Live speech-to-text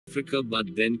Africa,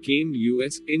 but then came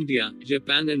US, India,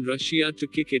 Japan and Russia to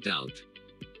kick it out.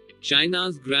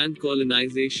 China's grand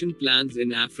colonization plans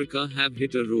in Africa have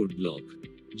hit a roadblock.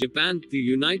 Japan, the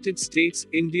United States,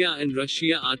 India and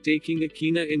Russia are taking a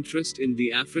keener interest in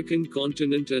the African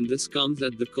continent, and this comes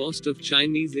at the cost of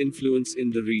Chinese influence in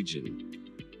the region.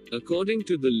 According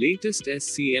to the latest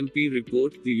SCMP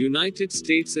report, the United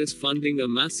States is funding a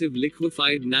massive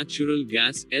liquefied natural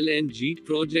gas (LNG)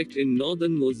 project in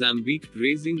northern Mozambique,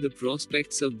 raising the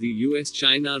prospects of the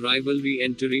US-China rivalry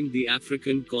entering the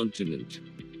African continent.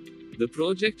 The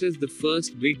project is the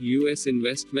first big US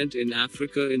investment in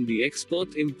Africa, and the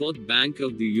Export-Import Bank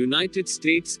of the United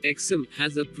States (EXIM)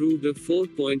 has approved a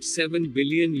 $4.7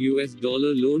 billion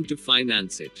loan to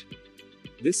finance it.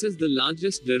 This is the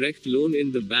largest direct loan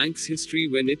in the bank's history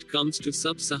when it comes to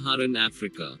sub-Saharan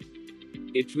Africa.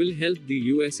 It will help the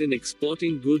US in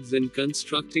exporting goods and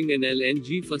constructing an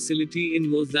LNG facility in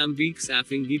Mozambique's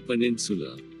Afingi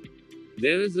Peninsula.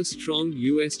 There is a strong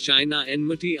US-China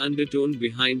enmity undertone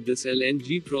behind this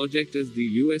LNG project, as the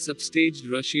US upstaged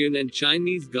Russian and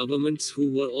Chinese governments who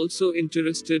were also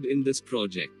interested in this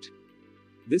project.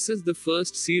 This is the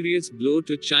first serious blow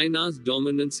to China's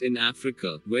dominance in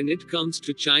Africa, when it comes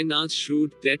to China's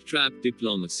shrewd debt trap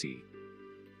diplomacy.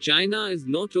 China is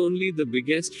not only the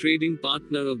biggest trading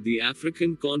partner of the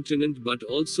African continent but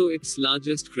also its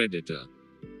largest creditor.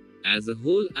 As a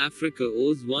whole, Africa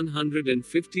owes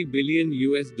 $150 billion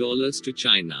to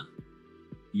China.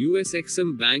 US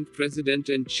Exim Bank President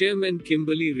and Chairman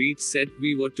Kimberly Reid said,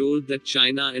 "We were told that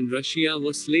China and Russia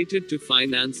were slated to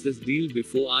finance this deal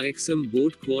before our Exim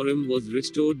board quorum was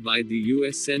restored by the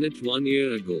US Senate 1 year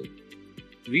ago."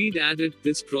 Reid added,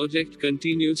 "This project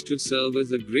continues to serve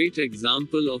as a great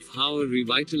example of how a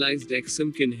revitalized Exim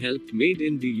can help made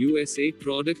in the USA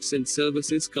products and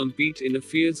services compete in a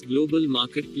fierce global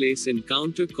marketplace and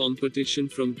counter competition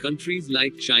from countries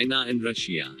like China and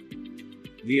Russia."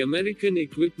 The American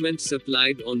equipment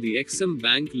supplied on the Exim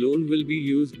Bank loan will be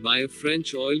used by a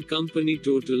French oil company,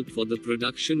 Total, for the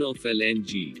production of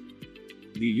LNG.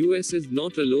 The US is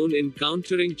not alone in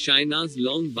countering China's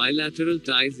long bilateral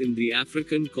ties in the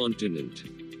African continent.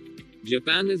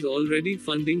 Japan is already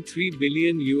funding $3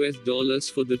 billion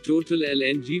for the Total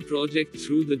LNG project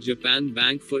through the Japan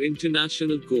Bank for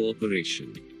International Cooperation.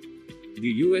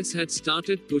 The US had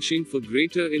started pushing for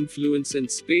greater influence and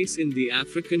space in the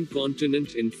African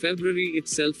continent in February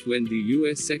itself, when the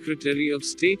US Secretary of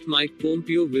State Mike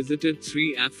Pompeo visited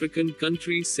 3 African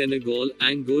countries: Senegal,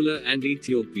 Angola and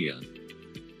Ethiopia.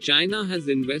 China has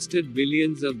invested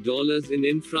billions of dollars in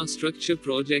infrastructure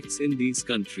projects in these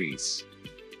countries.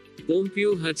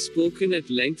 Pompeo had spoken at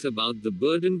length about the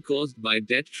burden caused by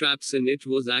debt traps, and it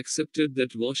was accepted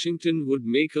that Washington would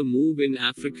make a move in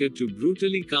Africa to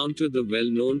brutally counter the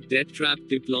well-known debt trap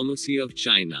diplomacy of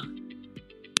China.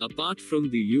 Apart from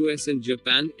the US and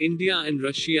Japan, India and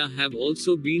Russia have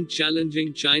also been challenging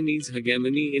Chinese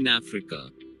hegemony in Africa.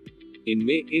 In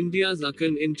May, India's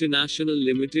Akan International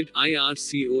Limited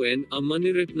 (IRCON), a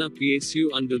Maniratna PSU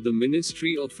under the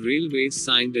Ministry of Railways,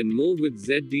 signed an MoU with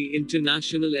ZD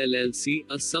International LLC,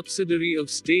 a subsidiary of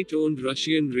state-owned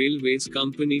Russian railways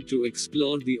company, to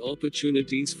explore the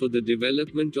opportunities for the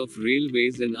development of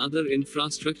railways and other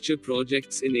infrastructure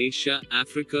projects in Asia,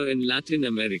 Africa and Latin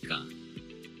America.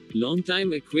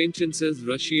 Longtime acquaintances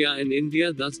Russia and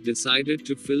India thus decided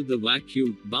to fill the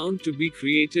vacuum, bound to be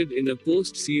created in a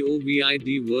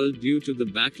post-COVID world due to the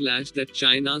backlash that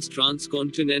China's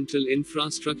Transcontinental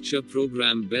Infrastructure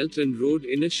Program Belt and Road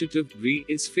Initiative (BRI)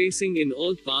 is facing in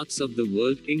all parts of the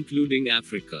world, including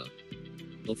Africa.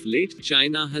 Of late,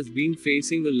 China has been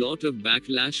facing a lot of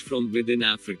backlash from within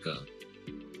Africa.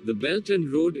 The Belt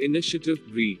and Road Initiative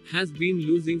 (BRI) has been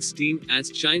losing steam, as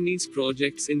Chinese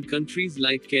projects in countries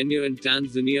like Kenya and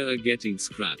Tanzania are getting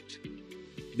scrapped.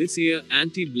 This year,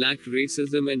 anti-black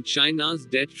racism and China's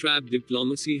debt trap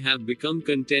diplomacy have become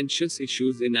contentious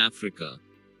issues in Africa.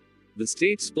 The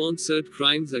state-sponsored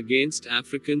crimes against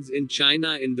Africans in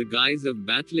China in the guise of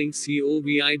battling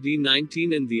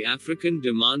COVID-19 and the African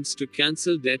demands to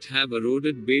cancel debt have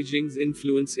eroded Beijing's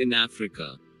influence in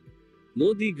Africa.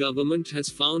 Modi government has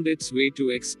found its way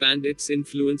to expand its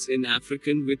influence in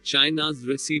Africa with China's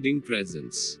receding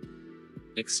presence.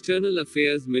 External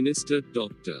Affairs Minister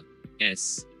Dr.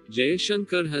 S.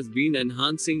 Jayashankar has been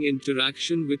enhancing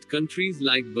interaction with countries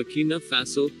like Burkina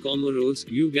Faso, Comoros,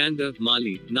 Uganda,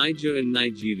 Mali, Niger and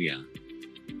Nigeria.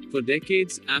 For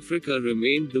decades, Africa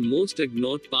remained the most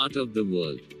ignored part of the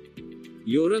world.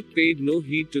 Europe paid no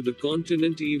heed to the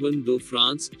continent even though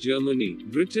France, Germany,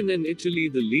 Britain and Italy,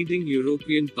 the leading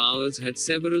European powers, had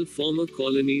several former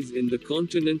colonies in the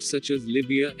continent such as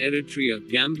Libya, Eritrea,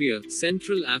 Gambia,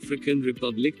 Central African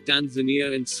Republic,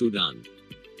 Tanzania and Sudan.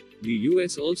 The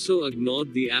US also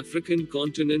ignored the African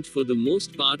continent for the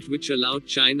most part, which allowed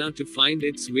China to find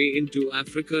its way into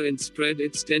Africa and spread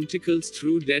its tentacles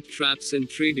through debt traps and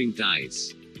trading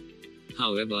ties.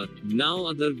 However, now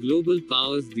other global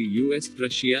powers, the US,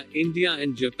 Russia, India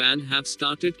and Japan, have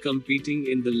started competing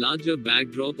in the larger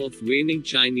backdrop of waning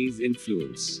Chinese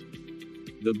influence.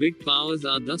 The big powers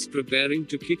are thus preparing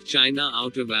to kick China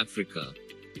out of Africa.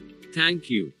 Thank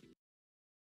you.